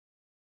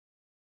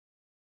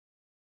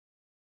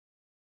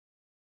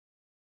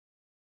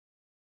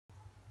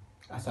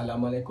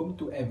Assalamualaikum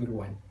to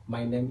everyone.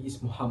 My name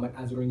is Muhammad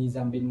Azrul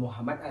Nizam bin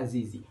Muhammad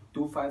Azizi,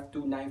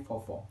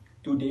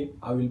 252944. Today,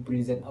 I will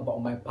present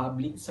about my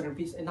public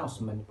service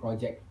announcement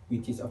project,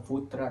 which is a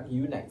food truck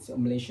unites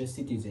Malaysia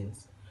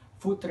citizens.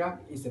 Food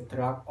truck is a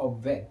truck or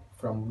van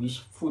from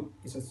which food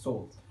is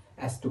sold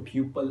as to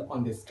people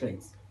on the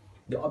streets.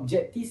 The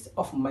objectives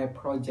of my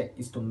project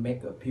is to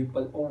make a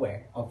pupil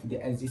aware of the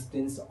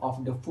existence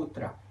of the food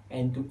truck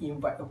and to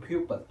invite a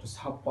pupil to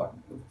support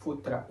the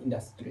food truck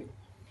industry.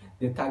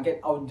 The target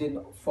audience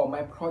for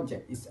my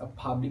project is a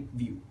public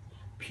view.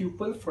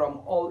 People from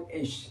all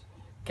ages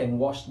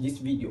can watch this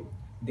video.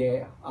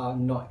 There are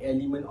no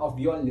element of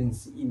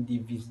violence in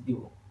the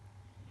video.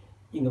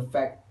 In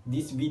fact,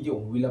 this video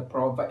will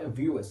provide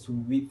viewers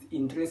with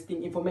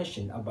interesting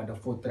information about the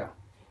food truck.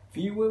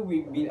 Viewers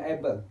will be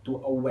able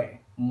to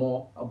aware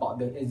more about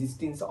the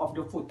existence of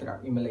the food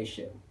truck in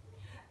Malaysia.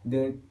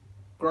 The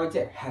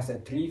project has a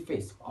three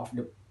phase of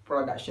the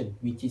production,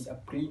 which is a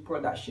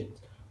pre-production,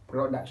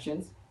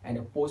 production, and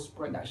a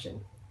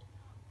post-production.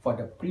 For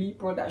the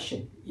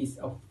pre-production is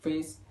a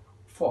phase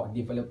for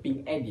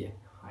developing idea,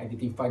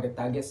 identify the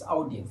target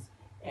audience,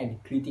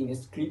 and creating a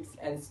scripts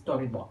and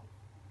storyboard.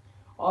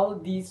 All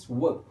this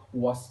work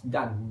was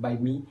done by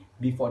me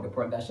before the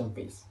production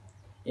phase.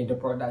 In the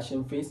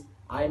production phase,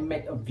 I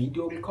made a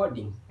video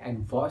recording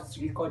and voice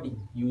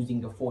recording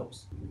using the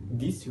phones.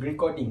 This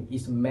recording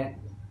is made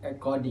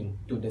according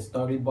to the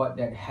storyboard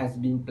that has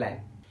been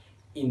planned.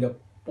 In the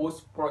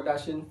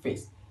post-production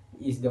phase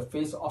is the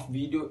phase of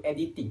video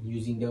editing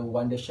using the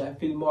Wondershare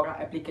Filmora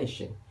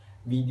application.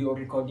 Video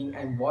recording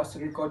and voice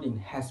recording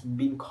has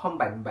been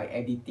combined by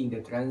editing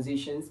the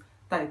transitions,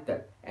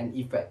 title, and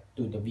effect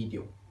to the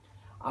video.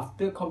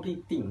 After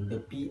completing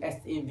the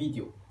PSA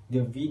video,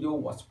 the video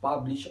was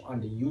published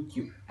on the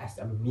YouTube as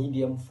a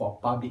medium for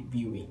public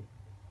viewing.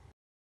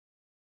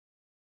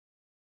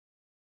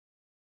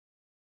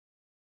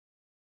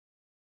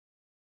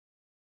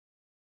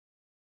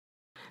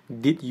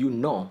 Did you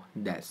know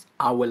that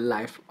our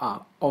lives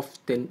are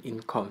often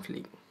in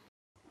conflict?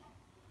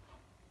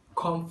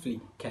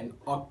 Conflict can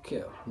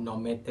occur no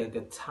matter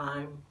the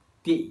time,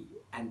 day,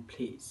 and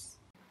place.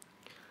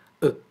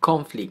 A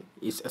conflict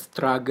is a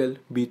struggle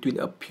between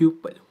a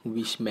pupil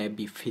which may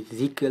be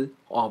physical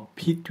or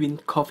between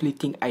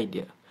conflicting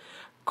ideas.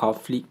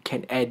 Conflict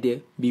can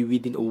either be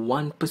within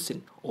one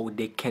person or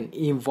they can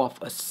involve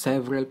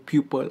several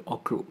people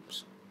or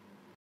groups.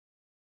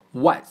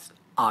 What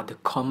are the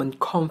common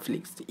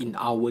conflicts in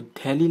our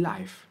daily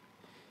life?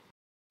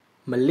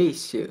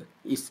 Malaysia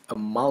is a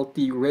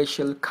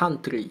multiracial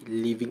country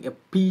living in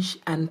peace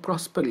and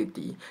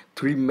prosperity.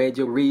 Three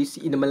major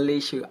races in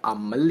Malaysia are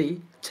Malay,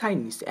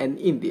 Chinese, and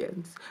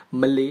Indians.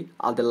 Malay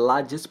are the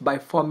largest by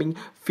forming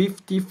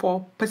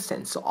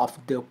 54% of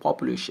the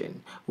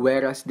population,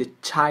 whereas the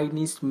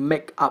Chinese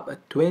make up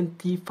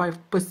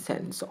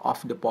 25%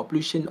 of the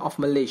population of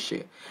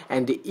Malaysia,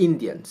 and the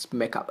Indians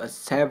make up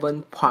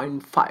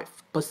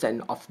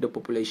 7.5% of the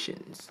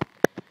populations.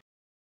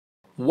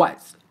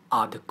 What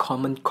are the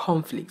common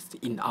conflicts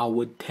in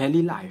our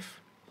daily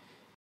life?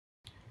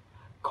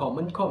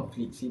 Common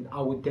conflicts in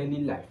our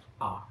daily life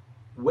are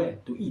where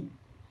to eat.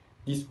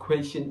 This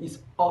question is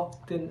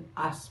often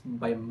asked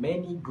by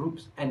many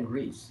groups and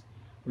races.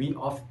 We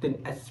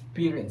often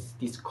experience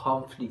these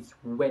conflicts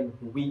when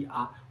we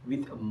are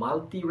with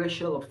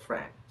multiracial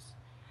friends.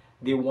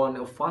 They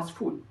want a fast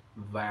food,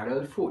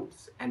 viral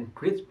foods, and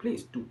great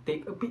place to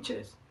take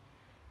pictures.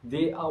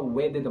 They are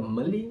whether the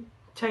Malay,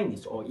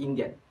 Chinese, or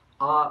Indian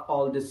are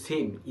all the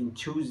same in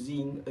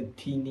choosing a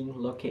dining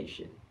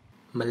location.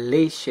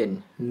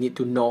 Malaysians need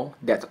to know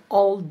that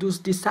all those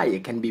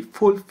desires can be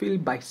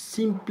fulfilled by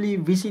simply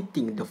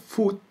visiting the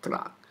food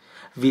truck.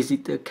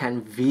 Visitors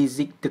can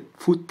visit the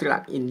food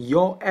truck in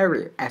your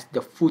area as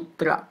the food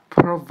truck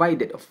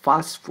provided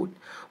fast food,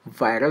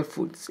 viral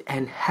foods,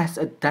 and has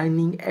a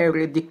dining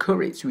area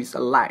decorated with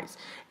lights,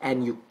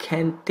 and you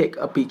can take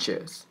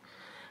pictures.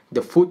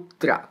 The food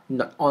truck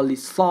not only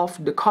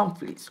solve the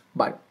conflicts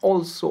but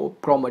also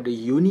promote the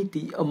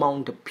unity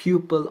among the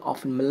people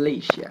of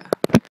Malaysia.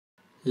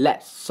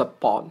 Let's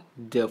support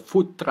the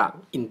food truck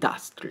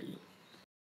industry.